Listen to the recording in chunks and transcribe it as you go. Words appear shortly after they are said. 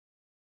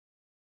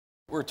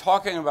We're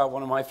talking about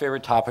one of my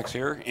favorite topics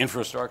here,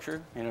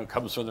 infrastructure. You know, it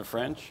comes from the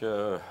French.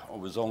 It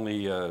was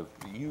only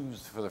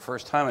used for the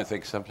first time, I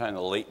think, sometime in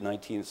the late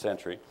 19th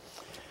century.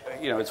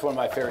 You know, it's one of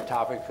my favorite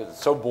topics because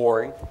it's so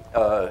boring,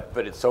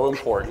 but it's so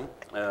important.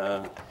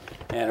 And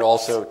it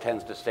also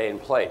tends to stay in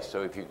place.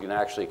 So if you can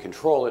actually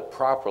control it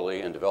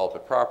properly and develop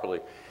it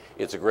properly,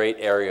 it's a great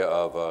area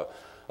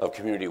of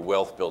community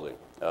wealth building,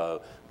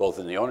 both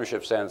in the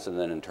ownership sense and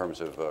then in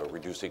terms of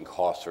reducing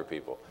costs for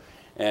people.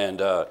 And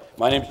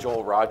my name is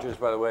Joel Rogers,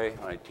 by the way.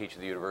 I teach at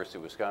the University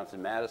of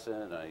Wisconsin-Madison,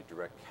 and I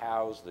direct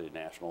COWS, the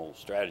National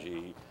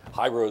Strategy,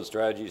 High Road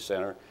Strategy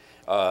Center.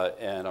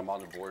 And I'm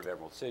on the board of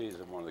Emerald Cities.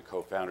 I'm one of the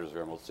co-founders of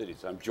Emerald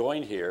Cities. I'm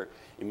joined here,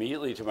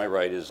 immediately to my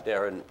right is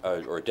Devin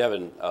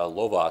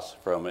Lovaas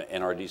from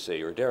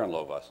NRDC, or Deron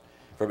Lovaas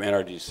from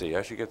NRDC.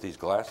 I should get these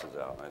glasses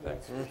out, I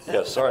think.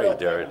 Yeah, sorry,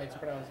 Deron. It's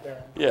pronounced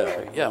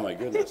Deron. Yeah, my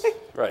goodness.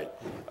 Right.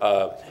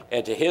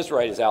 And to his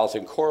right is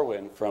Alison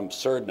Corwin from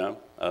Surdna,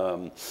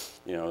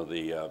 you know,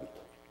 the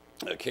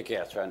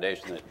kick-ass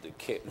foundation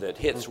that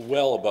hits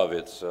well above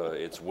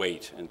its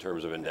weight in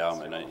terms of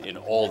endowment in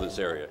all this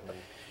area.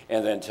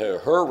 And then to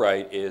her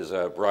right is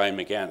Bryan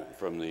McGannon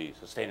from the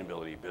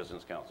Sustainability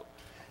Business Council.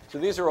 So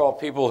these are all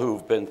people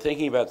who've been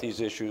thinking about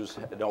these issues,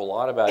 know a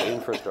lot about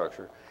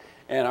infrastructure.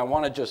 And I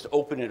want to just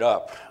open it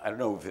up. I don't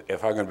know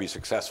if I'm going to be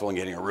successful in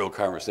getting a real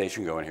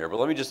conversation going here, but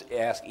let me just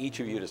ask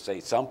each of you to say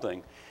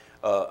something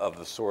of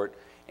the sort,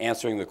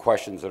 answering the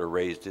questions that are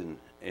raised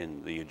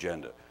in the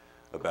agenda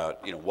about,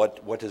 you know,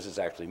 what does this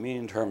actually mean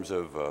in terms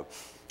of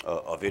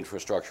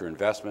infrastructure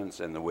investments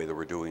and the way that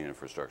we're doing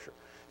infrastructure.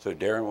 So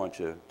Deron, why don't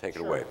you take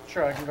it away?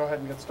 Sure, I can go ahead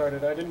and get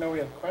started. I didn't know we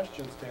had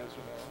questions to answer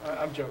there.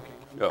 I'm joking.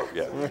 Oh,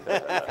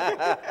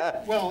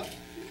 yeah. Well,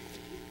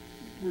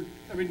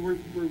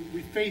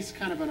 we face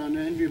kind of an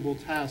unenviable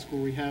task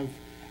where we have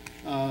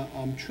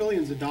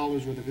trillions of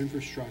dollars worth of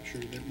infrastructure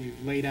that we've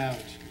laid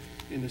out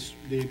in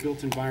the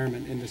built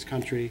environment in this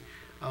country,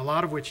 a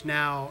lot of which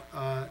now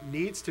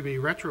needs to be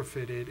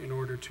retrofitted in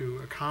order to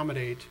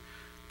accommodate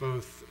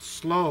both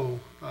slow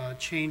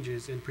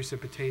changes in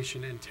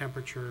precipitation and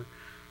temperature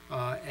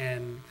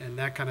and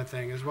that kind of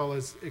thing, as well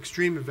as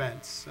extreme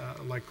events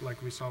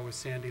like we saw with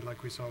Sandy,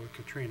 like we saw with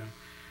Katrina.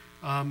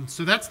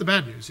 So that's the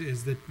bad news,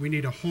 is that we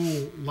need a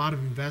whole lot of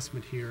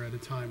investment here at a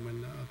time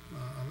when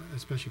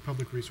especially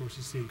public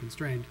resources seem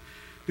constrained.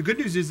 The good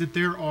news is that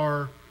there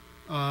are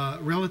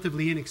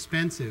relatively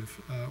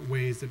inexpensive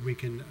ways that we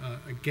can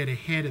get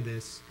ahead of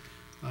this,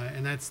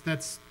 and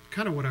that's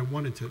kind of what I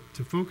wanted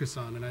to focus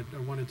on, and I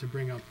wanted to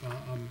bring up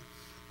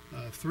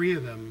three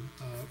of them.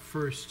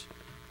 First,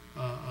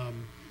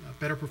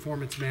 better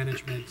performance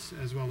management,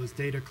 as well as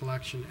data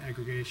collection,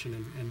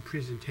 aggregation, and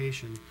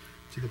presentation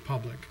to the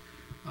public.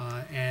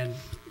 And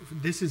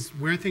this is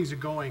where things are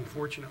going,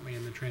 fortunately,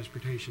 in the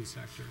transportation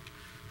sector.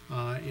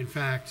 In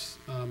fact,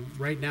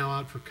 right now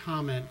out for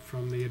comment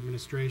from the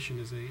administration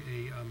is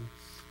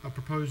a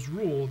proposed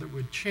rule that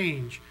would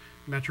change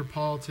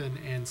metropolitan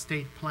and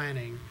state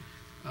planning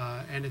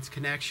and its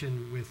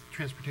connection with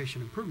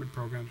transportation improvement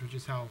programs, which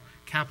is how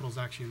capital is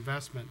actually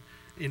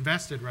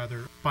invested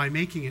by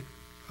making it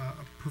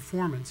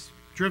performance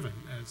driven,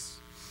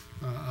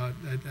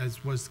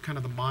 as was kind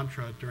of the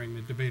mantra during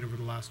the debate over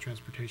the last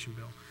transportation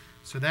bill.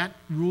 So that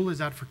rule is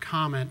out for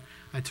comment.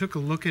 I took a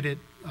look at it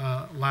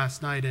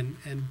last night, and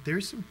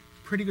there's some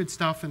pretty good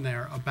stuff in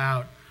there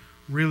about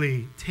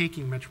really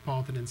taking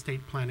metropolitan and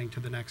state planning to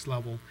the next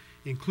level,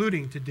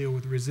 including to deal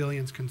with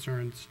resilience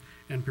concerns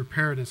and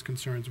preparedness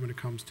concerns when it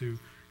comes to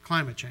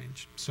climate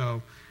change.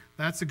 So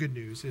that's the good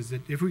news, is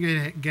that if we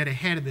get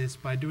ahead of this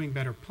by doing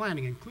better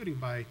planning, including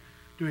by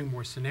doing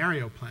more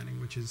scenario planning,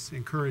 which is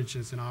encouraged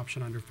as an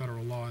option under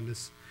federal law, and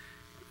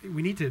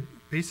we need to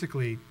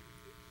basically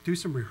do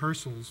some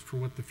rehearsals for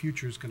what the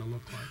future is going to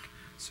look like.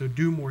 So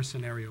do more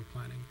scenario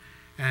planning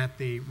at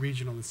the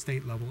regional and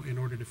state level in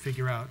order to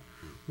figure out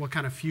what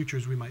kind of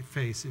futures we might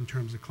face in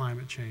terms of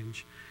climate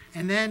change.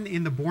 And then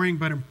in the boring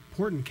but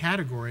important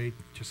category,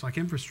 just like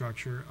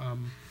infrastructure,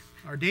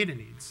 our data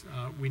needs.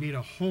 We need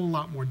a whole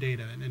lot more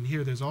data. And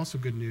here there's also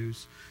good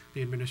news.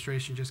 The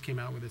administration just came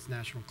out with its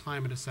national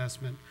climate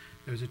assessment.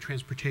 There's a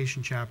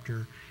transportation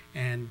chapter,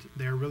 and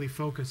they're really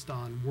focused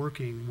on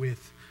working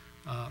with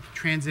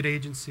transit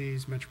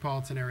agencies,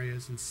 metropolitan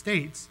areas, and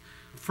states,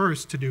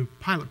 first to do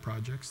pilot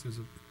projects. There's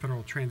a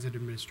Federal Transit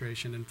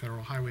Administration and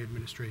Federal Highway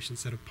Administration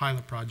set of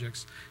pilot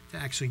projects to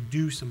actually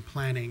do some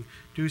planning,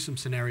 do some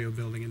scenario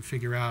building, and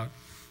figure out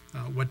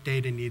what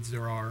data needs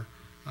there are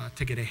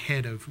to get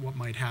ahead of what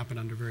might happen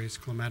under various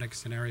climatic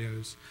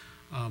scenarios.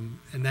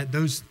 And that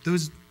those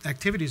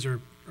activities are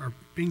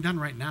being done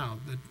right now.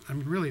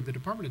 Really, the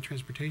Department of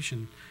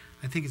Transportation,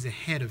 I think, is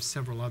ahead of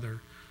several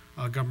other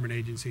government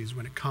agencies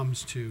when it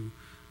comes to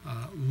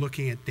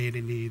looking at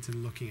data needs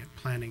and looking at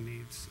planning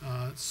needs.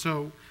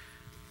 So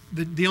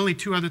the only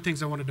two other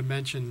things I wanted to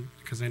mention,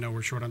 because I know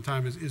we're short on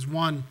time, is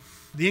one,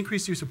 the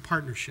increased use of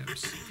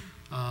partnerships.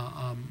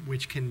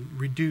 which can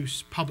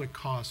reduce public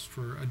costs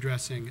for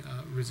addressing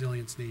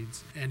resilience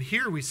needs. And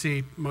here we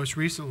see, most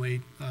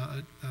recently,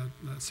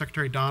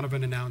 Secretary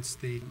Donovan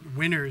announced the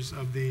winners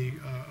of the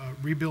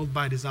Rebuild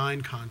by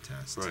Design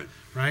contest.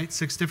 Right?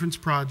 6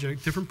 different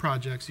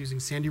projects using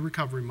Sandy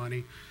recovery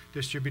money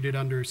distributed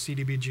under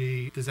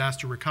CDBG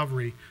disaster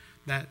recovery,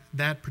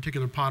 that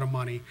particular pot of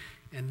money.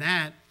 And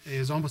that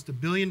is almost $1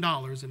 billion,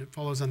 and it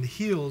follows on the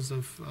heels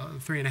of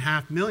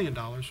 $3.5 million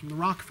from the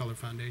Rockefeller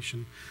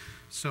Foundation.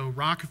 So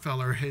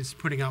Rockefeller is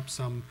putting up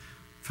some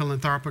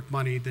philanthropic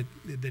money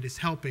that is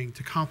helping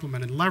to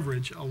complement and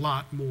leverage a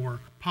lot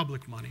more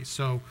public money.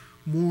 So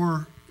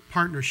more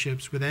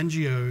partnerships with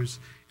NGOs,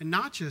 and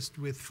not just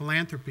with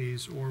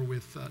philanthropies or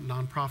with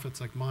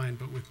nonprofits like mine,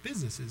 but with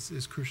businesses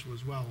is crucial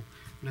as well.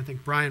 And I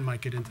think Bryan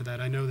might get into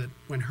that. I know that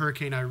when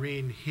Hurricane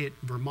Irene hit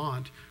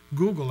Vermont,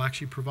 Google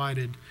actually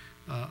provided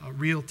a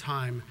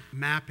real-time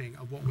mapping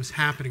of what was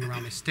happening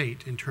around the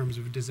state in terms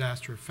of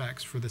disaster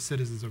effects for the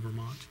citizens of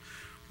Vermont.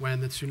 When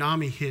the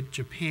tsunami hit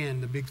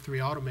Japan, the big 3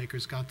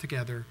 automakers got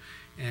together,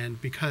 and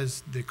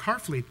because the car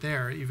fleet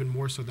there, even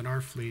more so than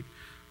our fleet,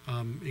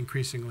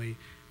 increasingly,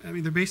 I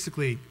mean, they're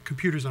basically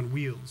computers on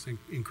wheels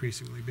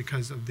increasingly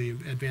because of the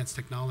advanced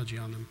technology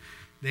on them.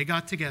 They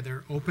got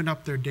together, opened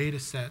up their data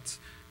sets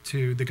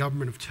to the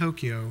government of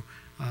Tokyo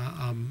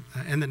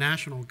and the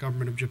national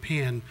government of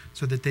Japan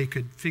so that they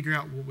could figure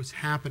out what was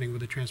happening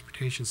with the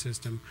transportation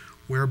system,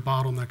 where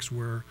bottlenecks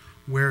were,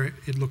 where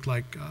it looked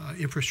like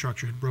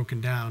infrastructure had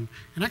broken down,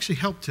 and actually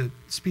helped to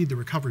speed the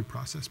recovery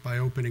process by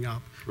opening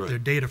up their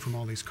data from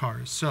all these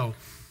cars. So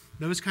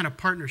those kind of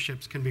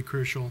partnerships can be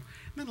crucial. And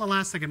then the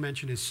last thing I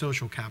mentioned is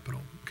social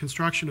capital.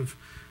 Construction of,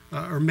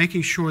 or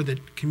making sure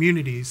that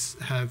communities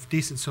have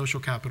decent social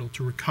capital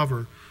to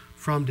recover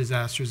from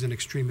disasters and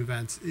extreme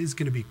events is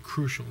going to be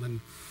crucial. And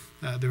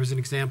there was an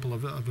example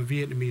of a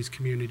Vietnamese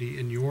community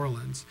in New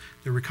Orleans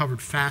that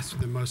recovered faster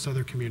than most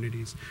other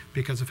communities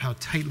because of how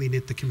tightly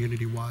knit the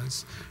community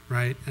was,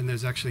 right? And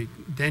there's actually,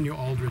 Daniel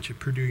Aldrich at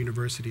Purdue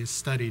University has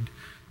studied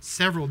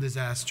several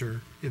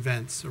disaster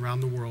events around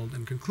the world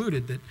and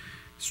concluded that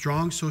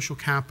strong social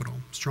capital,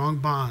 strong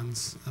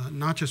bonds,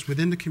 not just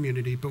within the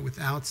community, but with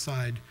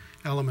outside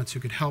elements who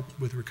could help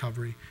with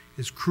recovery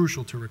is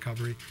crucial to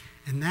recovery.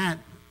 And that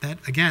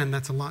again,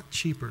 that's a lot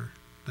cheaper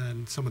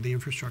than some of the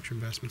infrastructure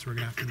investments we're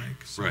going to have to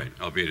make. So. Right,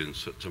 albeit in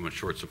somewhat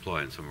short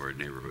supply in some of our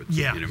neighborhoods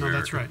in America. No,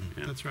 that's right.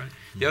 Yeah. That's right.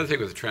 The other thing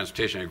with the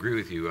transportation, I agree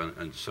with you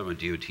on some of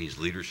DOT's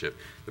leadership.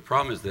 The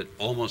problem is that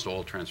almost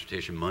all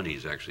transportation money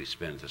is actually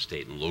spent at the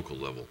state and local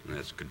level, and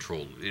that's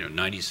controlled.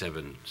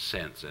 97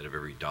 cents out of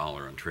every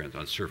dollar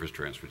on surface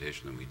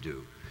transportation that we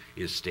do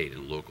is state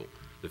and local.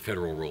 The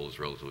federal role is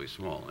relatively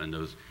small, and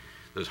those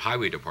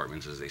highway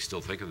departments, as they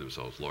still think of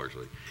themselves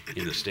largely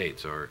in the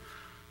states, are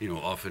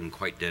often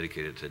quite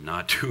dedicated to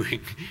not doing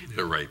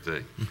the right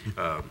thing.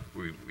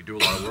 We do a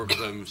lot of work with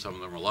them. Some of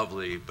them are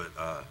lovely, but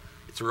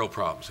it's a real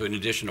problem. So in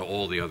addition to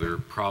all the other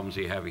problems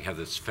we have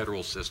this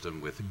federal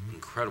system with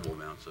incredible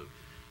amounts of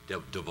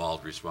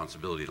devolved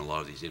responsibility in a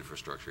lot of these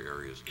infrastructure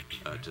areas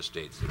to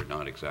states that are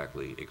not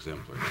exactly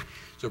exemplary.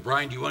 So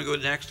Bryan, do you want to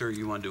go next, or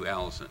you want to do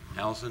Alison?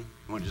 Alison,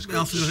 you want to just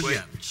go this way?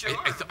 Yeah. Sure.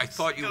 I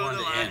thought you wanted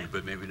to end,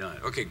 but maybe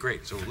not. Okay,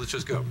 great. So let's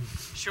just go.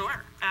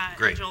 Sure.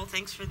 Great. Joel,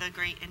 thanks for the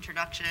great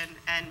introduction.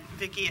 And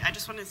Vicki, I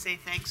just wanted to say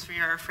thanks for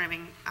your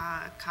framing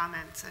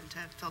comments, and to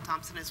Phil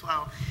Thompson as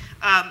well.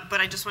 But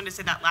I just wanted to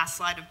say that last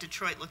slide of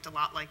Detroit looked a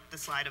lot like the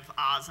slide of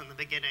Oz in the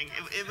beginning.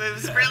 It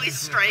was really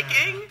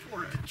striking.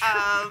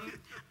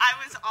 I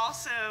was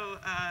also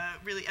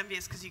really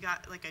envious because you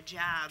got like a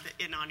jab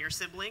in on your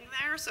sibling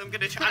there. So I'm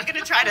gonna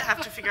try to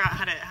have to figure out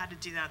how to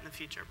do that in the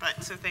future.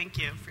 But so thank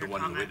you for your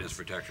comments. The Witness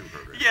Protection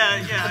Program.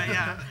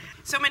 Yeah.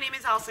 So my name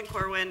is Alison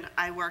Corwin.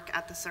 I work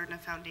at the Surdna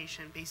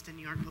Foundation based in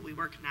New York, but we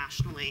work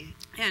nationally.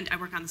 And I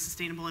work on the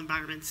Sustainable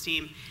Environments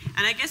team.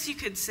 And I guess you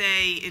could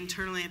say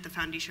internally at the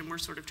foundation, we're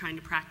sort of trying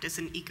to practice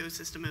an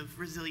ecosystem of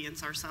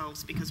resilience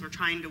ourselves, because we're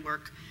trying to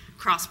work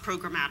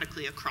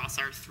cross-programmatically across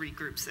our 3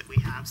 groups that we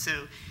have.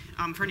 So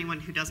for anyone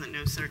who doesn't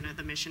know Surdna,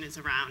 the mission is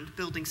around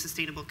building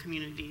sustainable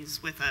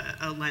communities with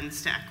a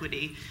lens to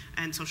equity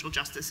and social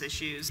justice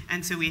issues.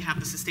 And so we have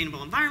the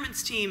Sustainable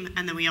Environments team,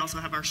 and then we also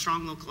have our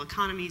Strong Local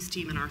Economies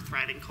team and our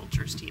Thriving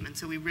Cultures team. And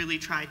so we really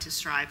try to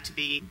strive to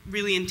be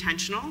really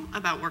intentional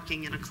about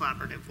working in a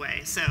collaborative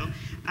way. So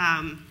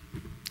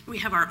we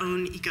have our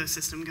own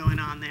ecosystem going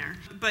on there.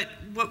 But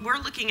what we're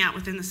looking at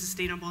within the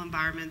Sustainable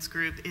Environments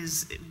group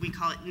is, we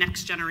call it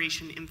next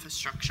generation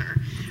infrastructure.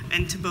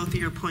 And to both of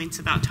your points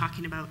about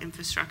talking about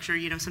infrastructure,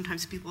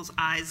 sometimes people's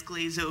eyes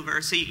glaze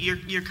over. So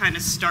you're kind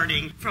of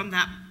starting from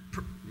that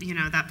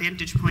that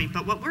vantage point.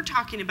 But what we're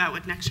talking about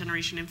with next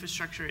generation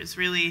infrastructure is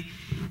really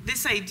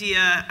this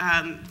idea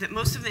that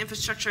most of the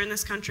infrastructure in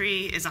this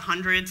country is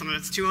 100, some of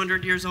it's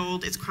 200 years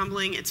old, it's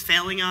crumbling, it's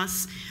failing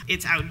us,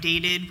 it's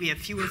outdated, we have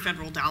fewer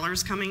federal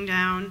dollars coming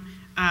down.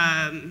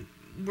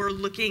 We're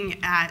looking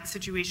at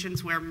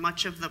situations where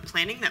much of the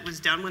planning that was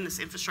done when this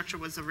infrastructure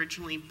was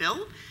originally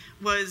built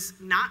was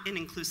not an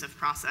inclusive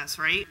process,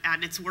 right?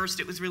 At its worst,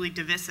 it was really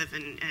divisive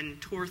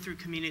and tore through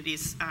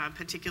communities,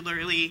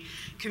 particularly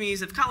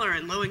communities of color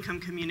and low-income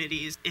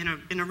communities in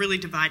a really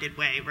divided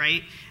way,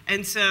 right?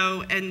 And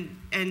so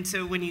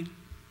when you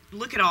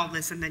look at all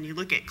this and then you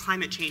look at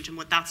climate change and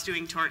what that's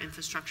doing to our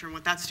infrastructure and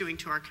what that's doing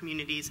to our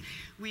communities,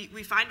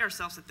 we find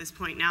ourselves at this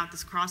point now at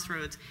this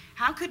crossroads.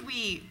 How could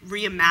we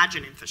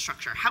reimagine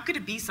infrastructure? How could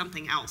it be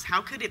something else?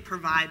 How could it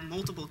provide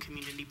multiple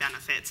community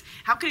benefits?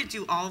 How could it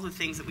do all the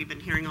things that we've been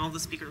hearing all the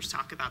speakers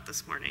talk about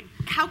this morning?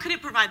 How could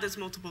it provide those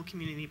multiple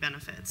community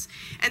benefits?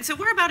 And so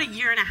we're about a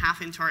year and a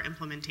half into our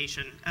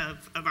implementation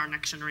of our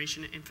next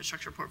generation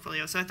infrastructure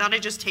portfolio. So I thought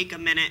I'd just take a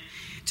minute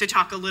to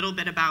talk a little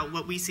bit about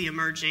what we see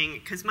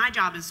emerging, because my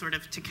job is sort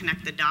of to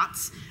connect the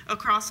dots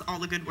across all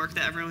the good work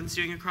that everyone's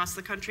doing across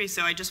the country.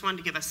 So I just wanted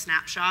to give a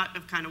snapshot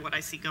of kind of what I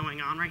see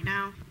going on right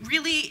now.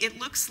 Really, it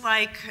looks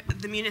like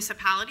the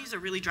municipalities are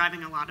really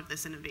driving a lot of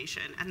this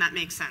innovation, and that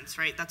makes sense,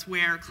 right? That's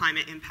where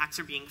climate impacts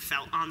are being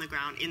felt on the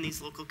ground in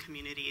these local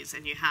communities,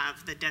 and you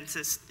have the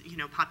densest,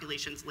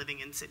 populations living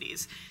in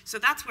cities. So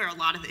that's where a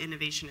lot of the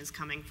innovation is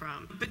coming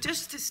from. But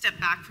just to step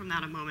back from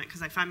that a moment,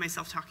 because I find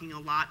myself talking a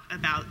lot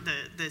about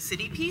the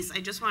city piece, I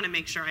just want to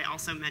make sure I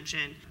also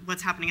mention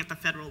what's happening at the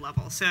federal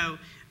level. So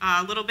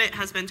a little bit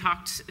has been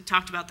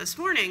talked about this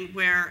morning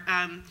where,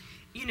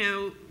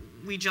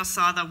 we just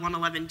saw the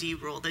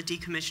 111D rule, the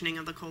decommissioning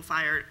of the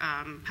coal-fired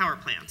power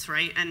plants,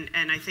 right?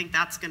 And I think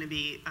that's going to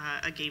be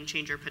a game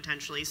changer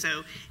potentially.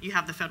 So you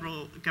have the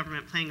federal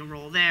government playing a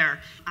role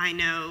there. I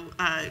know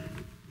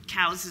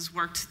COWS has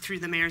worked through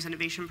the Mayor's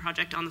Innovation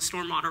Project on the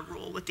stormwater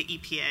rule with the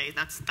EPA.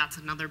 That's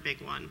another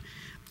big one.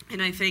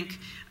 And I think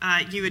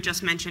you had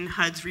just mentioned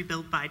HUD's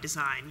Rebuild by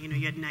Design. You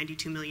had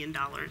 $92 million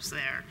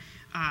there.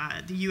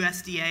 The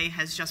USDA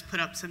has just put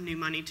up some new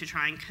money to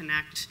try and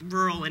connect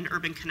rural and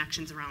urban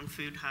connections around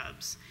food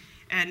hubs.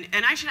 And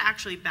I should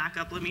actually back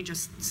up. Let me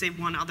just say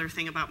one other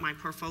thing about my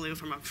portfolio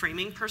from a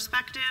framing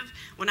perspective.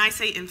 When I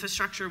say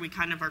infrastructure, we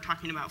kind of are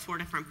talking about 4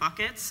 different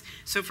buckets.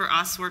 So for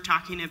us, we're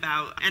talking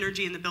about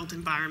energy in the built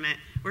environment.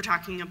 We're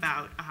talking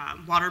about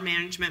water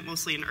management,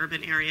 mostly in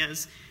urban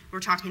areas. We're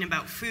talking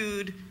about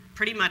food.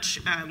 Pretty much,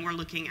 we're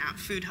looking at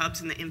food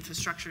hubs and the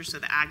infrastructure, so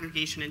the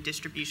aggregation and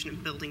distribution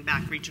and building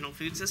back regional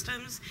food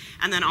systems,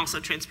 and then also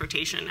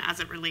transportation as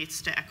it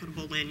relates to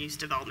equitable land use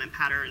development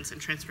patterns and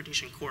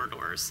transportation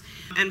corridors.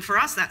 And for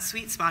us, that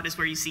sweet spot is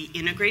where you see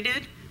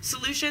integrated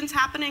solutions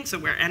happening, so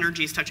where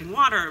energy is touching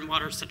water and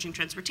water is touching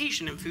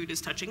transportation and food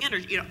is touching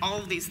energy, all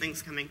of these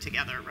things coming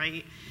together,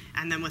 right?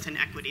 And then with an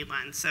equity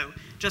lens. So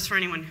just for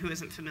anyone who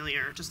isn't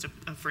familiar, just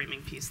a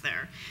framing piece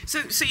there.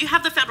 So you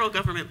have the federal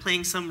government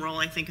playing some role,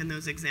 I think, in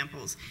those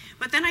examples.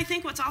 But then I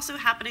think what's also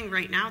happening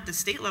right now at the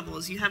state level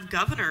is you have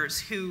governors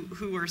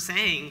who are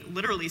saying,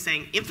 literally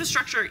saying,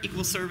 infrastructure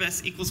equals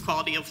service equals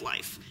quality of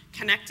life,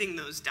 connecting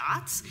those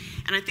dots.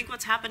 And I think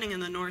what's happening in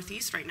the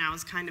Northeast right now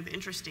is kind of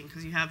interesting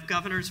because you have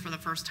governors for the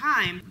first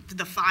time.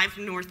 The 5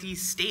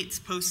 Northeast states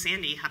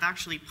post-Sandy have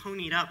actually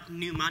ponied up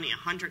new money,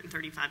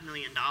 $135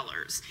 million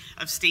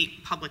of state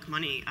public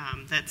money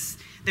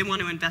they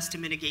want to invest to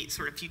mitigate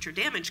sort of future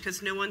damage,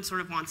 because no one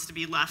sort of wants to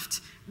be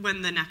left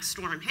when the next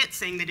storm hits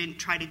saying they didn't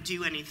try to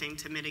do anything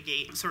to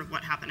mitigate sort of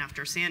what happened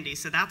after Sandy.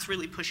 So that's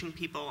really pushing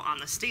people on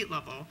the state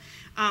level.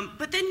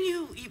 But then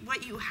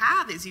what you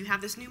have is you have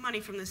this new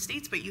money from the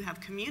states, but you have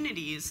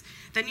communities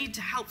that need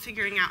to help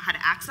figuring out how to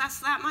access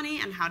that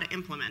money and how to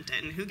implement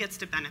it and who gets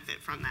to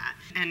benefit from that.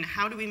 And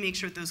how do we make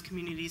sure that those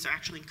communities are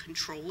actually in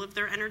control of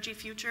their energy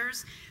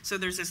futures? So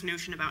there's this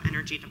notion about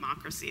energy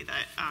democracy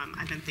that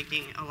I've been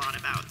thinking a lot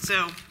about.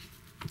 So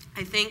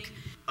I think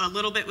a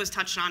little bit was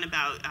touched on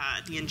about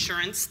the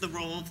insurance, the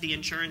role of the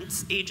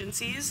insurance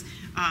agencies.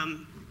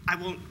 I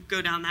won't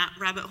go down that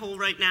rabbit hole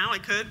right now. I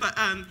could, but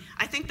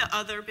I think the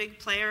other big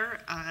player,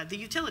 the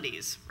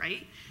utilities,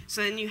 right?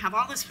 So then you have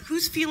all this,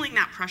 who's feeling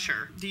that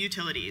pressure? The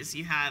utilities.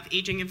 You have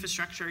aging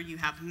infrastructure, you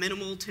have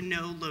minimal to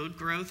no load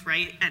growth,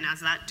 right? And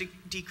as that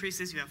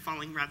decreases, you have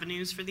falling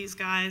revenues for these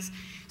guys.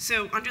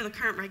 So under the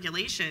current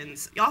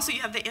regulations, you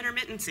have the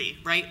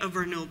intermittency, right, of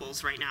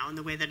renewables right now and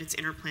the way that it's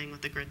interplaying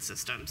with the grid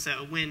system,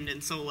 so wind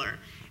and solar.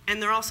 And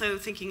they're also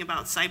thinking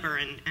about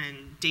cyber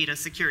and data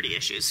security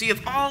issues. So you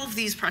have all of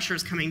these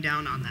pressures coming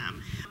down on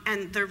them.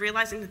 And they're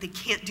realizing that they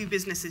can't do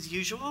business as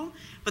usual,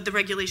 but the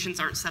regulations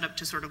aren't set up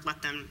to sort of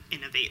let them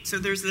innovate. So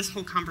there's this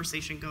whole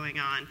conversation going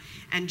on.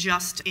 And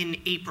just in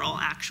April,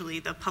 actually,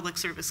 the Public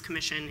Service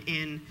Commission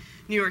in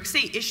New York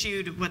State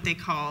issued what they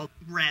call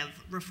REV,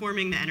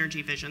 Reforming the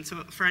Energy Vision.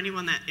 So for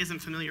anyone that isn't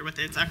familiar with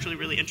it, it's actually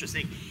really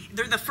interesting.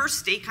 They're the first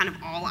state, kind of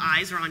all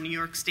eyes are on New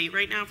York State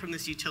right now from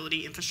this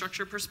utility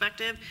infrastructure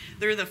perspective.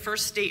 They're the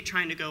first state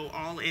trying to go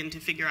all in to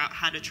figure out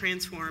how to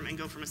transform and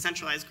go from a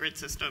centralized grid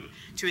system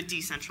to a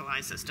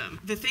decentralized system.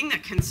 The thing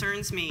that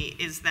concerns me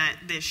is that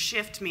this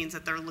shift means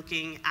that they're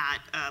looking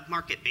at a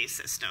market-based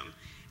system.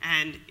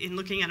 And in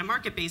looking at a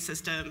market-based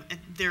system,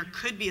 there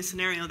could be a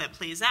scenario that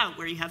plays out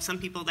where you have some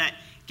people that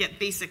get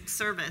basic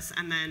service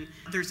and then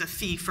there's a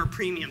fee for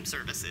premium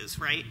services,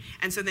 right?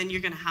 And so then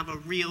you're going to have a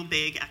real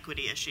big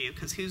equity issue,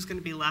 because who's going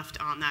to be left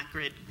on that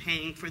grid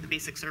paying for the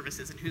basic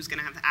services and who's going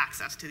to have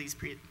access to these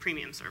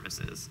premium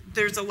services?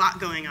 There's a lot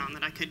going on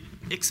that I could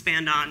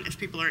expand on if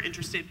people are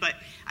interested, but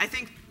I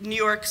think New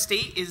York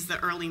State is the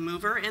early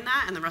mover in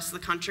that, and the rest of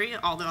the country,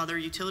 all the other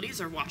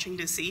utilities are watching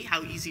to see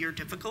how easy or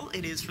difficult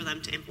it is for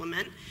them to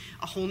implement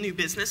a whole new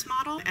business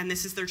model, and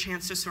this is their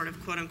chance to sort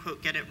of quote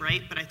unquote get it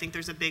right. But I think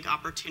there's a big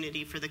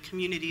opportunity for the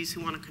communities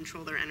who want to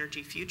control their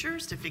energy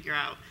futures to figure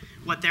out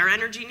what their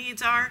energy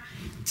needs are,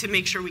 to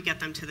make sure we get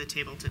them to the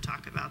table to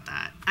talk about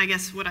that. I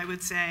guess what I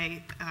would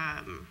say,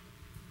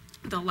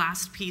 the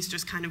last piece,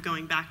 just kind of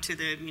going back to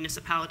the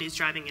municipalities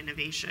driving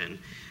innovation.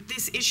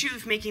 This issue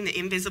of making the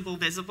invisible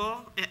visible,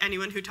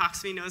 anyone who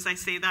talks to me knows I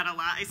say that a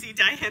lot. I see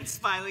Diane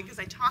smiling because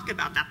I talk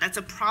about that. That's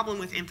a problem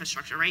with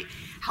infrastructure, right?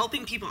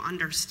 Helping people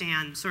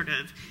understand sort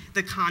of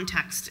the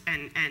context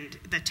and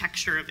the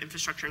texture of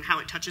infrastructure and how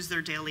it touches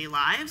their daily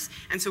lives.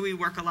 And so we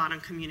work a lot on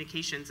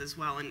communications as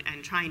well, and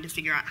trying to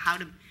figure out how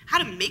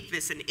to make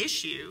this an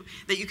issue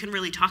that you can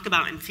really talk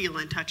about and feel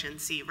and touch and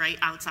see, right,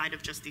 outside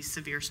of just these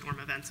severe storm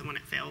events and when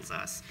it fails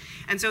us.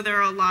 And so there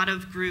are a lot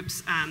of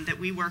groups that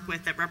we work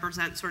with that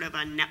represent sort of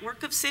a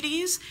network of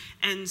cities.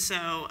 And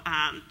so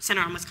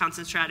Center on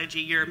Wisconsin Strategy,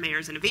 your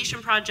Mayor's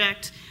Innovation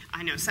Project,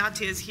 I know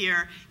Satya is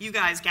here. You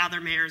guys gather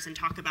mayors and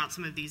talk about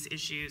some of these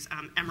issues.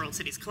 Emerald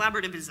Cities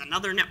Collaborative is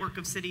another network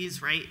of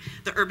cities, right?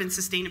 The Urban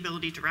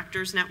Sustainability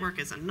Directors Network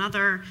is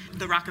another.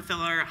 The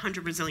Rockefeller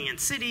 100 Resilient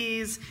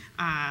Cities,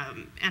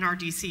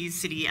 NRDC's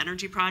City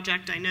Energy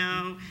Project, I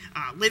know.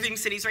 Living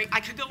Cities, right?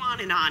 I could go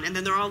on. And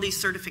then there are all these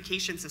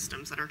certification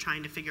systems that are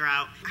trying to figure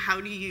out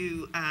how do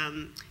you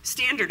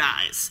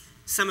standardize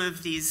some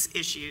of these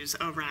issues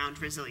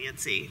around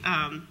resiliency.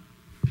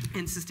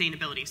 And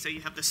sustainability. So you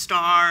have the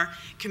STAR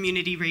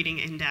Community Rating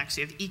Index,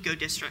 you have eco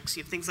districts,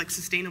 you have things like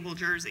Sustainable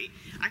Jersey.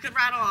 I could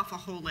rattle off a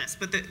whole list,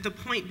 but the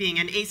point being,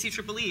 and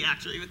ACEEE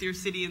actually, with your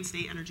city and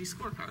state energy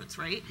scorecards,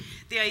 right?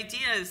 The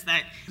idea is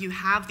that you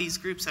have these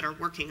groups that are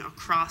working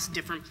across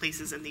different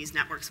places in these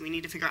networks, and we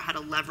need to figure out how to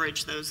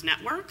leverage those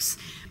networks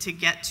to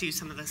get to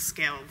some of the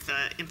scale of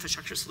the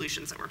infrastructure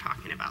solutions that we're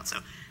talking about. So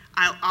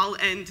I'll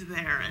end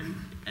there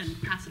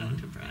and pass it on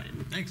to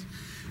Bryan. Thanks.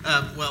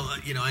 Well,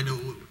 you know, I know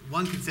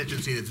one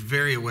constituency that's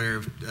very aware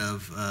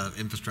of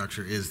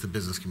infrastructure is the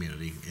business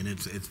community, and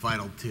it's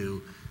vital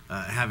to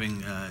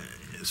having a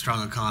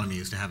strong economy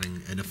is to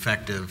having an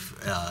effective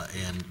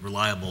and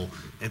reliable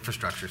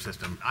infrastructure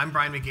system. I'm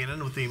Bryan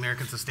McGannon with the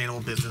American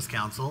Sustainable Business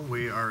Council.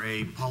 We are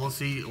a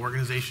policy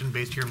organization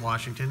based here in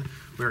Washington.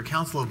 We're a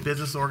council of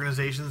business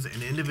organizations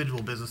and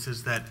individual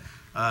businesses that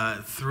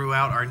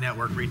throughout our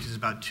network reaches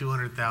about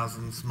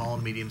 200,000 small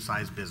and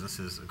medium-sized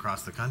businesses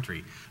across the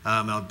country.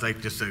 I'd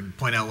like just to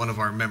point out one of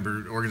our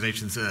member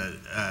organizations,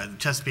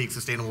 Chesapeake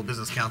Sustainable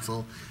Business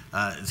Council,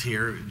 is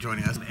here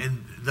joining us.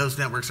 And those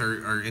networks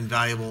are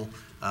invaluable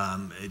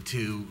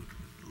to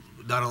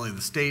not only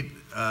the state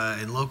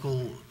and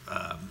local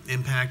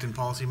impact and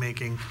policy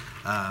making,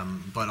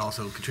 but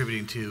also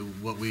contributing to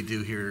what we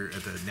do here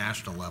at the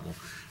national level.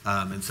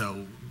 And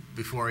so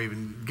before I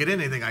even get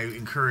into anything, I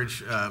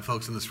encourage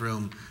folks in this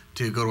room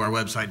to go to our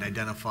website and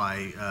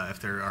identify if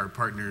there are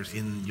partners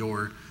in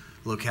your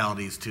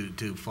localities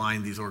to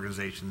find these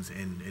organizations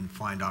and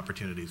find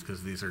opportunities,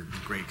 because these are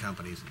great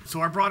companies.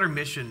 So our broader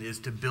mission is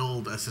to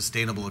build a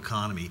sustainable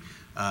economy.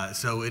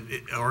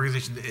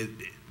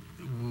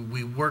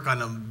 We work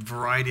on a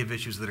variety of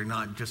issues that are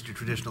not just your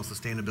traditional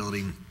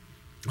sustainability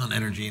on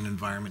energy and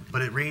environment,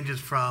 but it ranges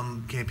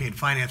from campaign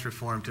finance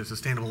reform to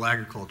sustainable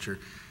agriculture,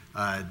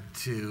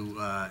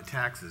 to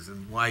taxes.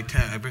 And why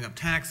I bring up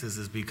taxes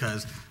is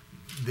because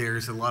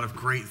there's a lot of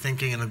great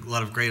thinking and a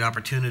lot of great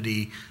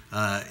opportunity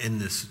in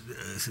this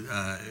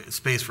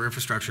space for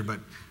infrastructure, but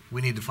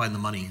we need to find the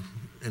money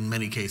in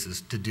many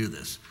cases to do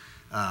this.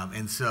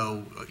 And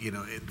so, you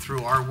know,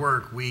 through our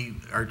work, we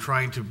are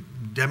trying to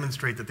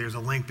demonstrate that there's a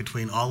link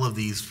between all of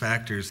these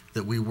factors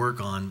that we work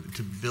on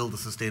to build a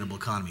sustainable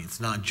economy. It's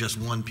not just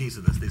one piece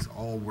of this, these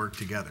all work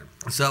together.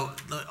 So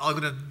I'm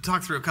going to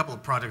talk through a couple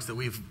of projects that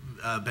we've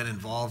been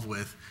involved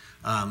with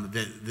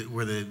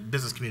where the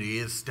business community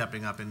is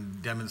stepping up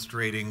and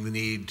demonstrating the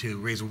need to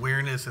raise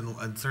awareness at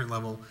a certain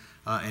level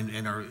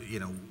and are,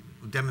 you know,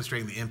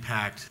 demonstrating the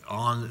impact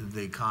on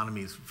the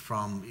economies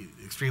from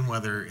extreme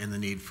weather and the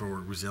need for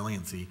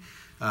resiliency.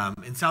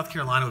 In South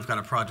Carolina, we've got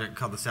a project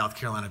called the South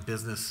Carolina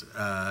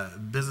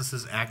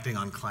Businesses Acting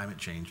on Climate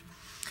Change.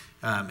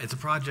 It's a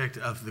project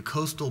of the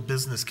coastal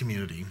business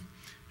community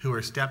who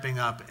are stepping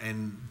up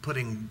and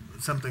putting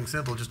something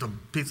simple, just a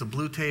piece of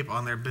blue tape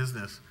on their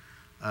business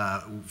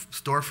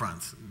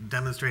storefronts,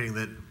 demonstrating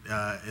that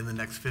in the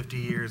next 50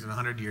 years and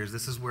 100 years,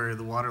 this is where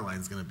the water line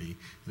is going to be.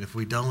 And if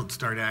we don't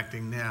start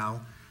acting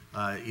now,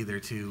 either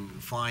to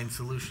find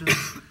solutions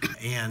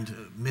and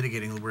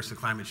mitigating the worst of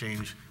climate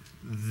change,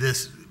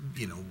 this,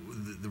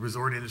 the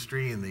resort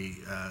industry and the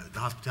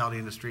hospitality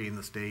industry in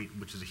the state,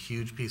 which is a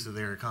huge piece of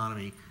their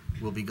economy,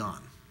 will be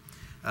gone.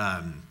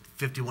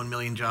 51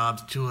 million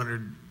jobs,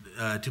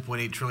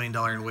 $2.8 trillion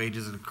in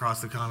wages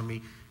across the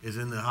economy is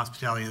in the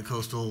hospitality and the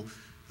coastal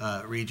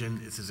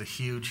region. This is a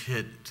huge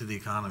hit to the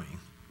economy.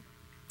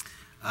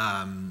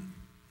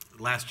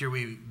 Last year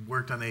we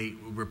worked on a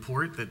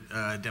report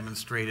that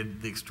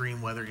demonstrated the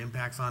extreme weather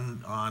impacts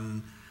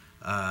on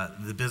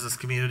the business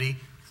community.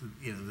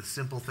 The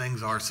simple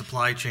things are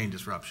supply chain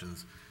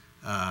disruptions.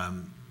 A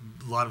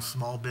lot of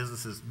small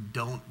businesses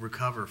don't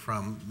recover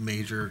from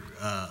major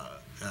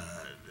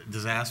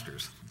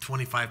disasters.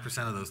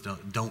 25% of those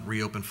don't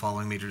reopen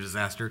following major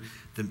disaster.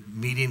 The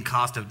median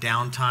cost of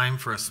downtime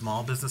for a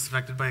small business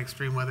affected by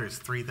extreme weather is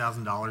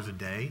 $3,000 a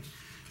day,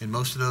 and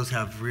most of those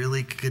have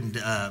really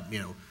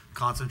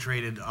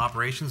concentrated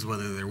operations,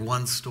 whether they're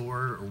one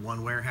store or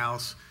one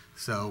warehouse.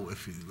 So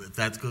if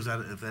that goes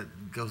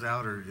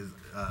out or is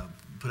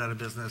put out of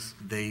business,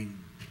 they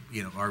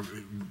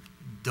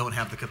don't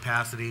have the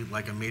capacity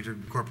like a major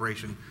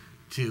corporation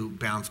to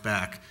bounce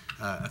back.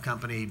 A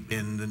company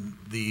in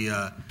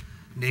the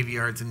Navy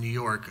Yards in New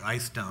York,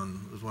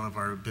 Icestone, was one of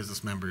our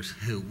business members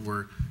who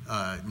were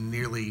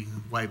nearly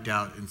wiped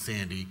out in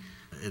Sandy.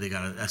 They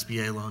got an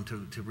SBA loan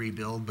to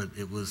rebuild, but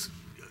it was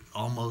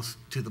almost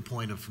to the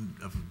point of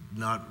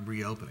not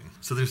reopening.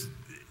 So there's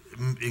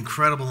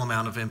incredible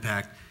amount of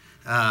impact.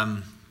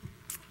 And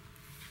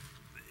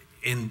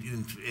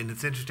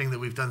it's interesting that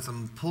we've done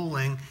some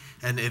polling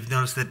and have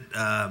noticed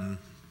that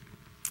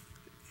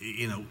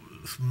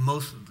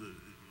most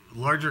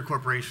larger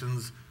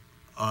corporations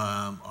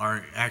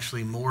are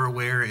actually more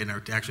aware and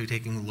are actually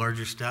taking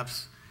larger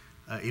steps,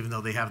 even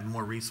though they have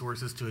more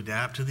resources to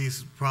adapt to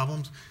these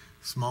problems.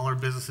 Smaller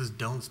businesses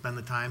don't spend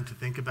the time to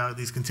think about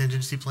these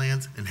contingency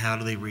plans and how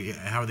are they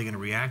going to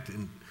react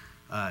in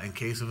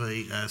case of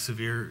a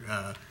severe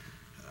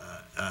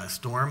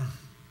storm.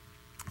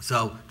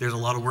 So there's a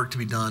lot of work to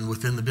be done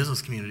within the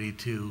business community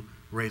to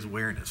raise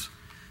awareness.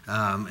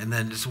 And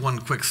then just one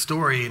quick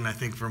story, and I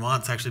think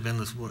Vermont's actually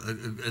been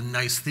a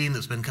nice theme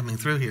that's been coming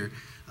through here.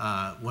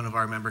 One of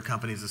our member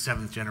companies is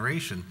Seventh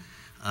Generation,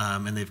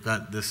 and they've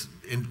got this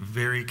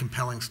very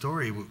compelling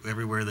story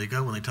everywhere they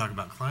go when they talk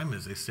about climate.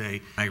 As they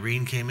say,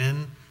 Irene came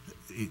in,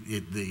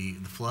 the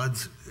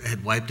floods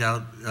had wiped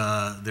out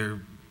their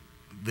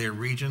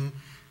region,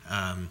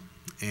 and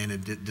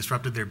it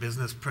disrupted their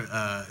business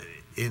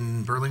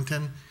in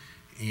Burlington,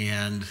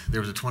 and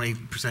there was a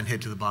 20%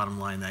 hit to the bottom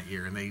line that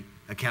year, and they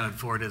accounted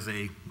for it as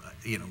a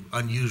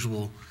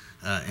unusual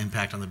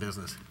impact on the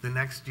business. The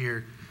next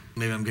year,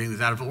 maybe I'm getting this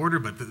out of order,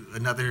 but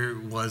another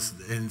was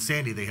in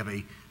Sandy. They have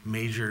a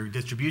major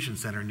distribution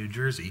center in New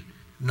Jersey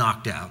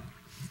knocked out.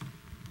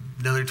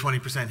 Another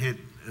 20% hit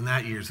in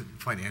that year's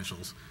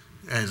financials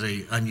as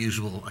a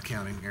unusual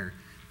accounting error.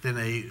 Then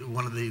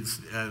one of these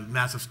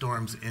massive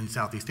storms in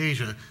Southeast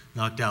Asia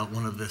knocked out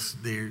one of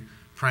their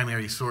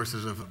primary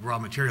sources of raw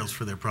materials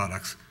for their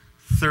products.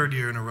 Third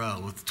year in a row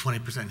with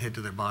 20% hit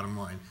to their bottom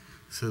line.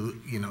 So,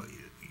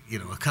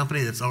 a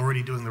company that's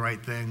already doing the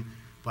right thing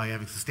by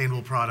having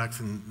sustainable products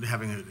and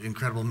having an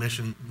incredible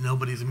mission,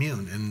 nobody's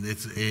immune. And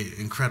it's an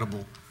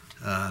incredible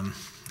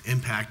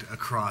impact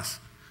across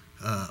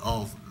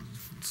all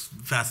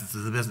facets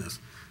of the business.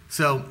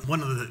 So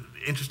one of the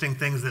interesting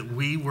things that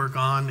we work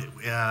on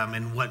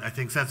and what I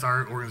think sets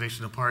our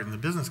organization apart in the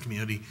business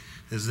community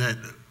is that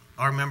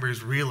our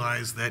members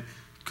realize that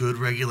good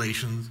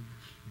regulations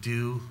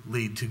do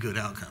lead to good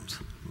outcomes.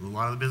 A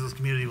lot of the business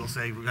community will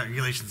say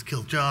regulations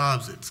kill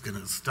jobs, it's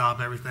going to stop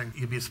everything.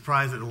 You'd be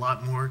surprised that a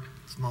lot more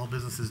small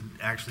businesses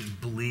actually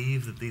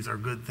believe that these are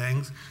good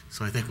things.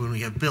 So I think when we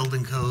have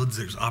building codes,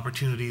 there's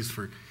opportunities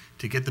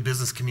to get the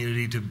business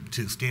community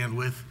to stand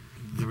with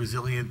the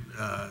resilient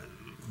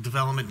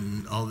development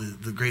and all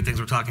the great things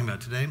we're talking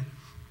about today.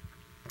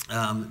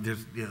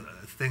 There's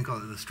a thing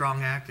called the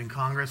Strong Act in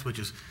Congress, which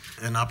is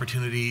an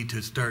opportunity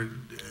to start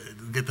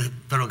get the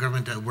federal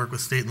government to work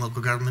with state and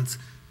local governments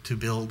to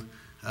build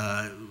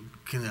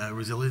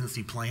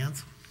resiliency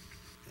plans.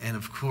 And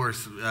of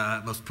course,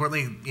 most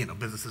importantly,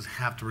 businesses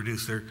have to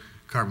reduce their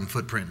carbon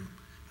footprint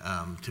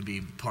to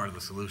be part of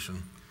the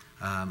solution.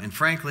 And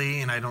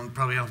frankly, and I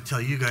probably don't have to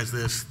tell you guys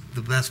this,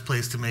 the best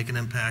place to make an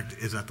impact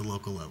is at the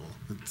local level.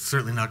 It's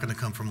certainly not going to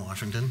come from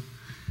Washington.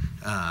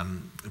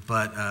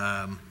 But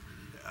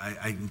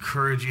I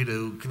encourage you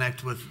to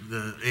connect with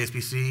the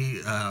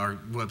ASBC. Our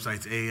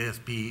website's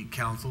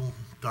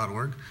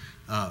asbcouncil.org,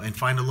 and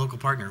find a local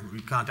partner.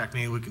 Contact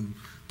me, we can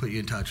put you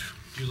in touch.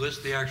 Do you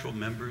list the actual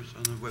members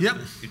on the website? Yep.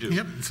 You do?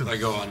 Yep. So I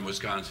go on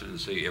Wisconsin and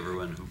see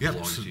everyone who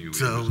belongs to you.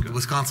 So the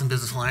Wisconsin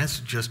Business Alliance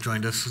just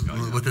joined us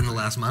within the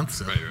last month.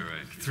 So right.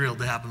 Thrilled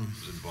to have them.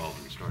 Was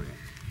involved in starting.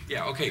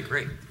 Yeah, okay,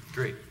 great,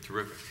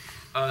 terrific.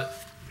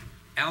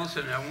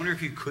 Alison, I wonder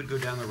if you could go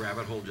down the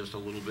rabbit hole just a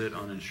little bit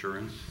on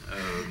insurance.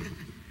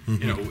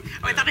 You know, Oh,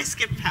 I thought I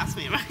skipped past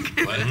me.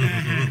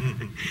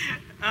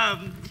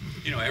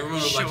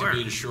 everyone would like to Sure.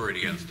 be insured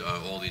against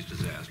all these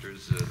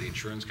disasters. The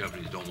insurance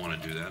companies don't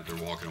want to do that.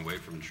 They're walking away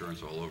from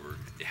insurance all over.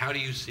 How do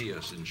you see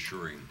us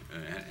insuring?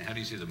 How do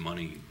you see the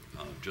money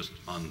just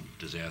on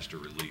disaster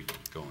relief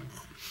going?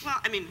 Well,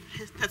 I mean,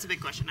 that's a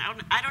big question.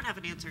 I don't have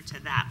an answer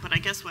to that, but I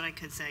guess what I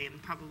could say,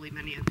 and probably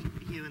many of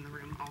you in the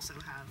room also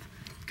have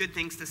good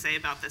things to say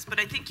about this, but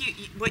I think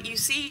what you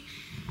see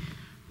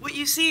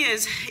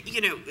is,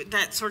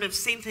 that sort of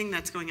same thing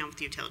that's going on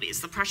with utilities.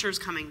 The pressure is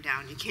coming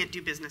down. You can't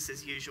do business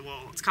as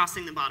usual. It's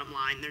costing the bottom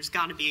line. There's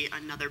got to be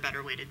another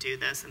better way to do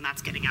this, and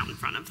that's getting out in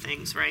front of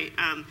things, right?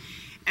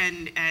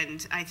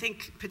 And I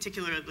think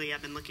particularly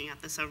I've been looking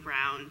at this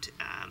around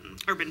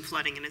urban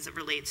flooding and as it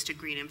relates to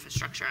green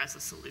infrastructure as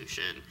a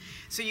solution.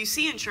 So you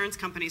see insurance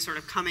companies sort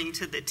of coming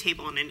to the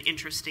table in an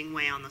interesting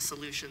way on the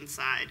solution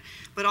side,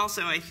 but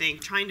also I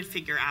think trying to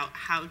figure out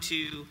how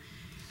to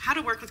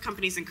work with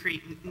companies and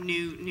create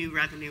new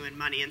revenue and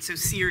money. And so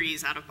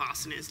Ceres out of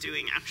Boston is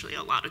doing actually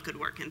a lot of good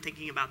work in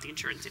thinking about the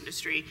insurance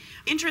industry.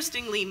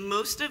 Interestingly,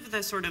 most of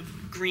the sort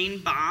of green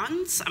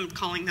bonds, I'm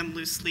calling them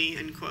loosely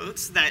in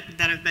quotes, that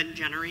have been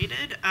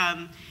generated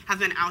have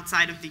been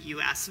outside of the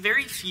US.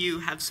 Very few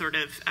have sort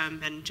of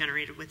been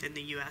generated within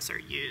the US or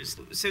used.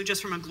 So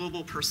just from a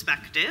global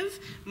perspective,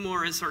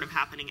 more is sort of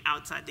happening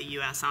outside the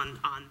US on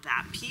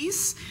that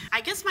piece.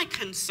 I guess my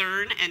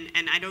concern,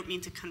 and I don't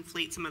mean to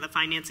conflate some of the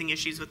financing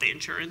issues with the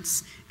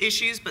insurance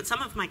issues, but some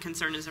of my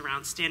concern is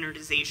around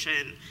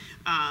standardization,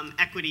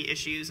 equity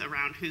issues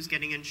around who's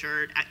getting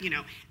insured,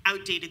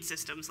 outdated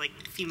systems like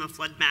FEMA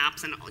flood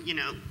maps, and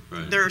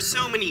Right. there are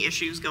so many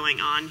issues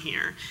going on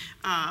here.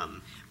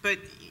 But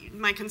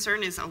my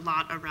concern is a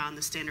lot around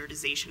the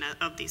standardization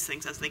of these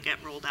things as they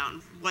get rolled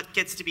out. What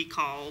gets to be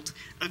called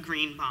a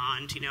green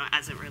bond,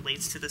 as it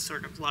relates to the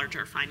sort of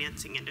larger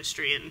financing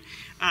industry, and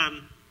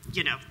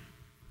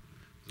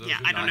Those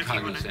I don't know if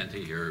you want to.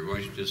 cognizant here, why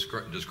don't you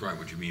describe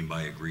what you mean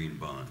by a green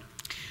bond?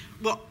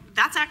 Well,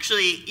 that's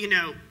actually,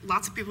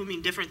 lots of people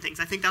mean different things.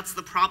 I think that's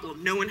the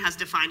problem. No one has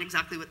defined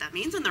exactly what that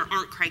means, and there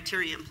aren't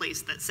criteria in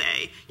place that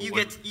say you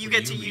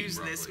get to use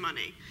this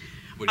money.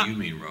 What do you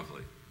mean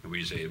roughly? And when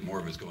you say more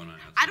of it's going on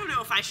outside? I don't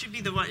know if I should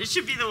be the one. It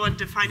should be the one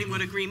defining what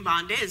a green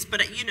bond is.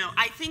 But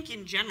I think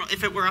in general,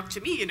 if it were up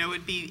to me,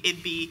 it'd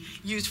be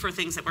used for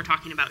things that we're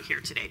talking about here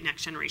today: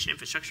 next generation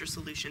infrastructure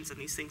solutions and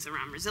these things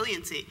around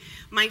resiliency.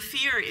 My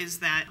fear is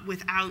that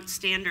without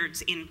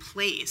standards in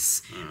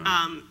place,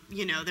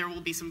 there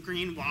will be some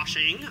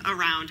greenwashing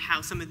around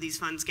how some of these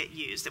funds get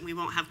used, and we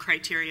won't have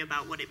criteria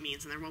about what it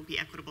means, and there won't be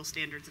equitable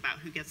standards about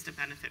who gets to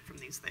benefit from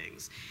these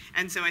things.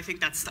 And so I think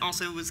that's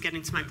also was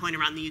getting to my point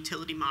around the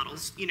utility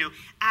models.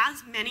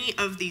 As many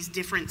of these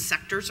different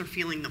sectors are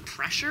feeling the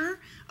pressure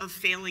of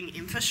failing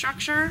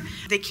infrastructure,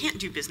 they can't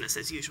do business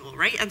as usual,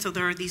 right? And so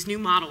there are these new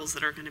models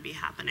that are going to be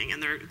happening,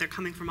 and they're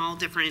coming from all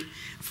different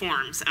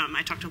forms.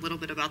 I talked a little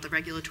bit about the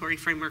regulatory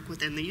framework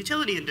within the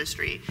utility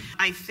industry.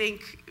 I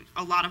think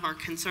a lot of our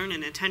concern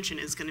and attention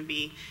is going to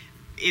be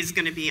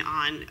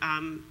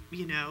on,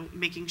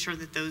 making sure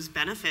that those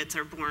benefits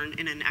are borne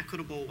in an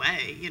equitable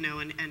way,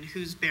 and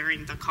who's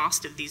bearing the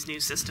cost of these new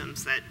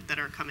systems that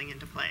are coming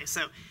into play.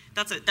 So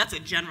that's a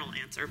general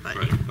answer, but.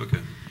 Right, okay.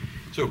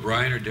 So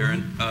Bryan or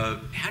Deron,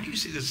 how do you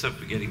see this stuff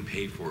getting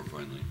paid for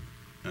finally?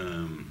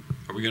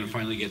 Are we going to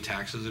finally get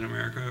taxes in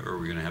America, or are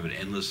we going to have an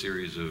endless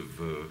series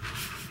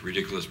of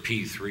ridiculous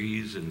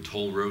P3s and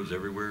toll roads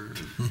everywhere?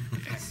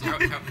 Where are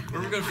we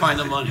going to find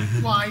the money?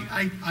 Well,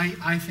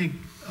 I think.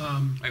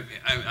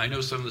 I know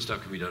some of the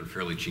stuff can be done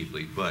fairly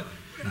cheaply, but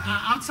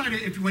Outside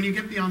of, when you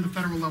get beyond the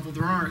federal level,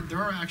 there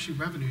are actually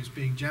revenues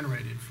being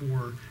generated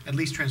for at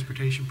least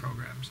transportation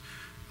programs.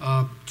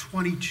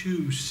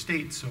 22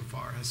 states so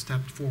far has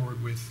stepped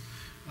forward with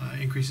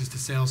increases to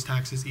sales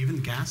taxes, even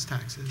gas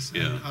taxes,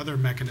 and other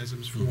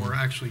mechanisms for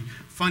actually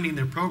funding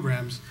their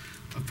programs.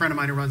 A friend of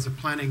mine who runs a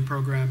planning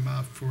program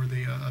for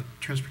the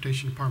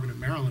Transportation Department of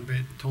Maryland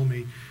told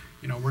me,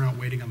 we're not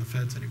waiting on the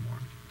feds anymore.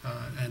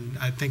 And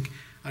I think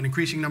an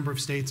increasing number of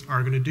states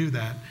are going to do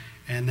that.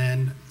 And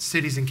then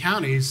cities and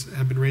counties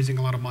have been raising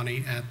a lot of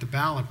money at the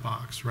ballot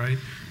box, right,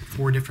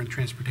 for different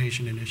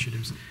transportation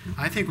initiatives.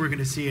 I think we're going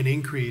to see an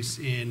increase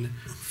in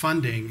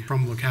funding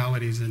from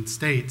localities and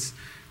states,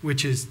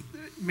 which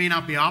may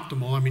not be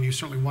optimal. I mean, you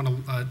certainly want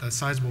a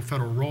sizable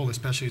federal role,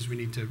 especially as we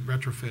need to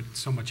retrofit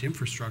so much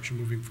infrastructure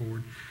moving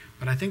forward.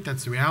 But I think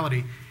that's the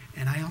reality.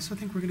 And I also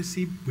think we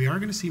are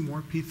going to see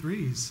more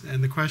P3s.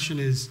 And the question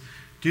is,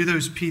 do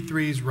those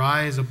P3s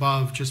rise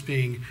above just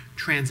being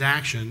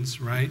transactions,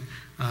 right,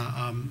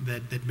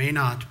 that may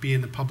not be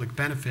in the public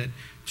benefit,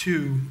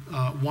 to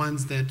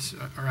ones that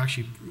are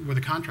actually where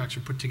the contracts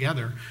are put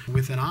together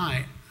with an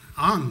eye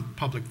on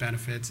public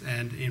benefits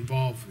and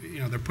involve,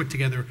 they're put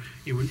together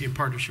in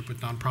partnership with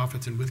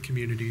nonprofits and with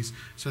communities,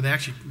 so they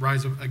actually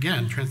rise,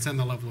 again, transcend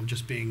the level of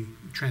just being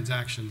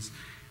transactions.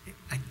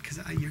 Because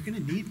you're going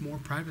to need more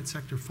private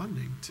sector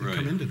funding to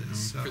come into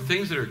this. So. For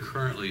things that are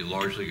currently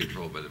largely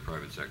controlled by the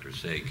private sector,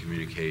 say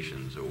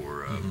communications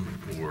or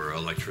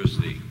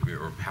electricity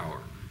or power,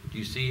 Do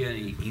you see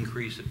any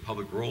increase in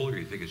public role, or do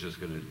you think it's just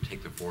going to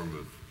take the form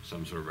of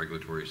some sort of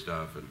regulatory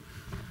stuff and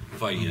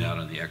fighting it out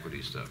on the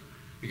equity stuff?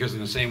 Because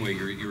in the same way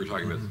you were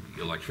talking about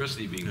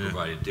electricity being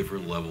provided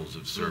different levels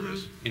of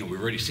service, you know,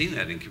 we've already seen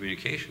that in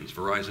communications.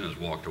 Verizon has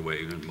walked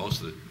away, and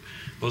most of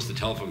the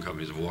telephone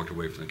companies have walked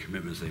away from the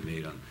commitments they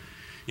made on,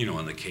 you know,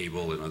 on the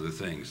cable and other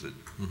things that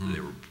they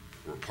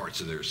were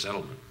parts of their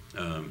settlement,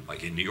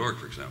 like in New York,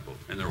 for example.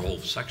 And there are whole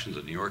sections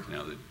of New York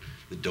now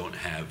that don't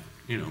have,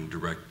 you know,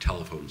 direct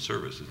telephone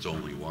service. It's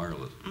only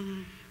wireless.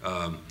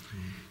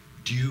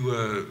 Do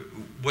you,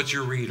 what's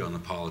your read on the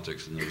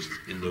politics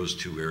in those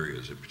two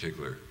areas in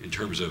particular, in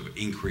terms of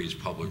increased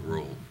public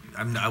role?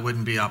 I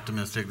wouldn't be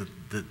optimistic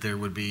that there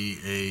would be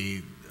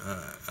a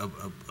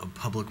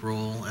public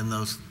role in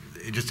those,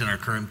 just in our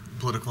current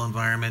political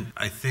environment.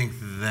 I think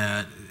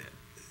that,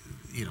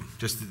 you know,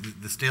 just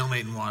the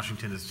stalemate in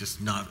Washington is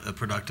just not a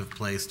productive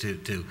place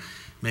to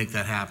make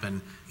that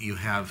happen. You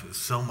have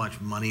so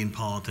much money in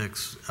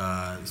politics,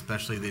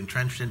 especially the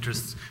entrenched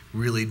interests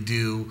really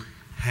do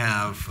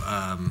have,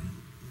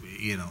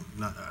 you know,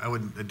 I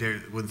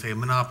wouldn't say a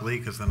monopoly,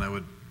 because then I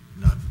would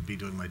not be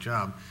doing my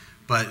job,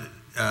 but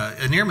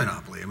a near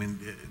monopoly. I mean,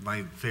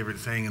 my favorite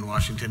saying in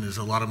Washington is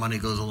a lot of money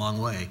goes a long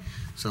way.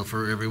 So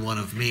for every one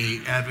of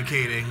me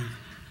advocating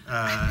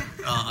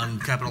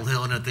on Capitol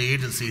Hill and at the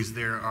agencies,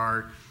 there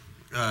are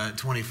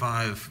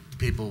 25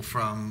 people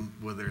from,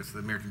 whether it's the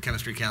American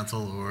Chemistry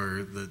Council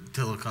or the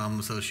Telecom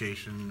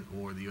Association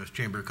or the U.S.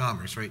 Chamber of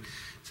Commerce, right?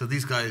 So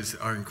these guys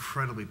are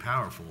incredibly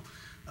powerful,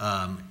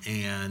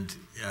 and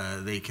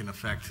they can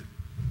affect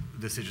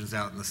decisions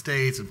out in the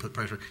states and put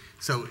pressure.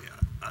 So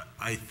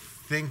I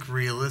think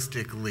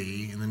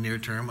realistically, in the near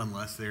term,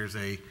 unless there's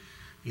a,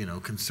 you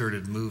know,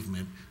 concerted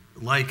movement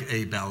like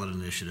a ballot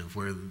initiative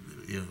where,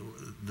 you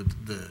know,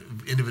 the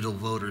individual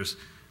voters,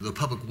 the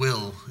public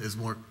will is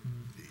more,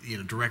 you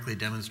know, directly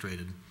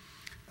demonstrated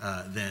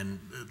than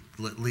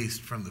at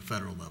least from the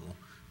federal level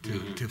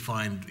to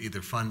find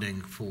either funding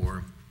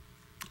for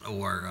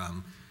or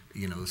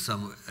you know,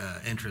 some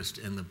interest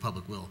in the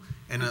public will.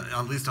 And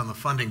at least on the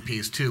funding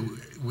piece too,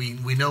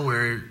 we know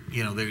where,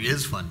 you know, there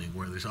is funding,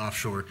 where there's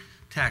offshore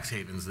tax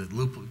havens,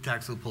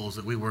 tax loopholes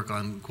that we work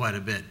on quite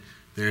a bit.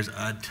 There's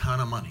a ton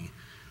of money,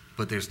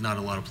 but there's not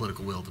a lot of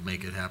political will to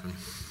make it happen.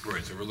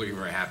 Right, so we're looking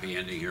for a happy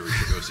ending here. We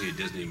should go see a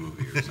Disney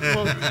movie or something.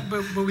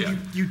 Well, but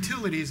with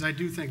utilities, I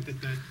do think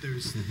that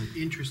there's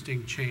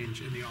interesting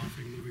change in the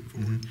offering moving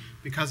forward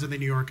because of the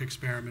New York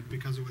experiment,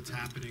 because of what's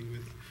happening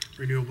with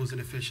renewables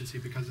and efficiency,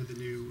 because of the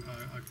new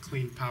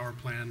clean power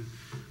plan.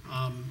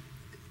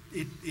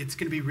 It's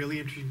going to be really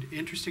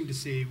interesting to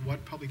see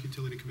what public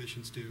utility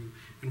commissions do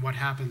and what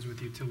happens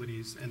with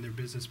utilities and their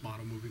business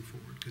model moving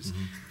forward, because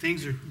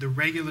things are, the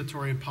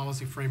regulatory and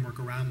policy framework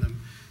around them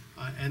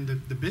and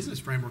the business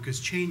framework is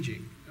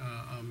changing,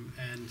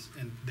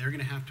 and they're going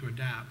to have to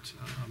adapt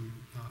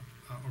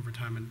over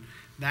time, and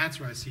that's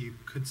where I see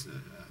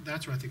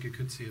that's where I think it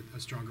could see a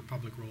stronger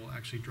public role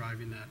actually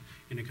driving that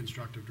in a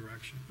constructive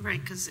direction.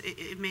 Right, because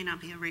it may not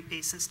be a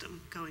rate-based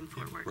system going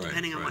forward, Right,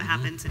 depending on what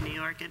happens in New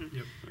York. And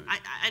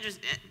I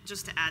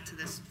just to add to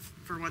this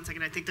for 1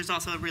 second, I think there's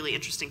also a really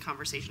interesting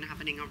conversation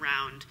happening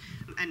around,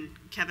 and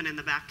Kevin in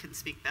the back can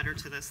speak better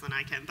to this than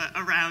I can, but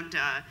around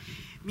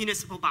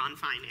municipal bond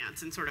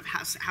finance and sort of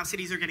how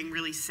cities are getting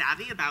really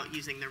savvy about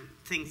using their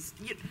things,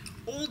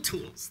 old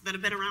tools that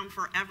have been around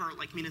forever,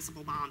 like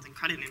municipal bonds and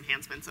credit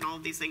enhancements and all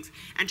of these things,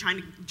 and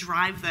trying to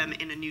drive them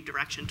in a new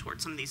direction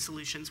towards some of these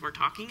solutions we're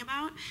talking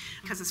about.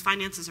 Because as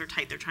finances are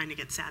tight, they're trying to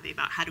get savvy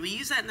about how do we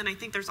use that. And then I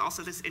think there's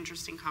also this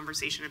interesting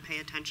conversation to pay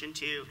attention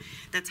to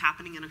that's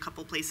happening in a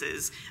couple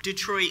places.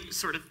 Detroit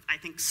sort of, I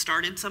think,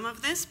 started some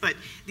of this, but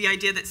the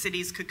idea that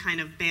cities could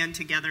kind of band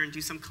together and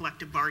do some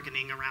collective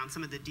bargaining around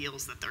some of the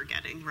deals that they're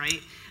getting,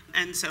 right?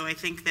 And so I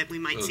think that we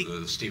might see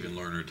the Stephen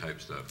Lerner type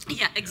stuff.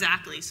 Yeah,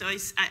 exactly. Yeah. So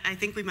I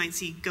think we might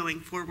see going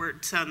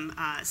forward some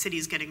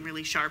cities getting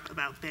really sharp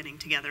about banding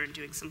together and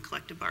doing some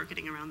collective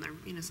bargaining around their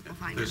municipal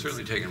finance. They're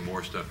certainly taking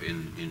more stuff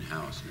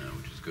in-house now,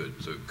 which is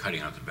good. So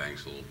cutting out the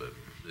banks a little bit.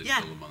 They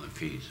still them on the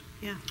fees.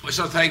 Yeah.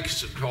 So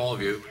thanks to all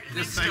of you.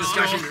 This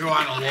discussion could go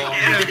on a long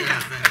time.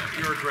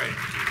 You were great.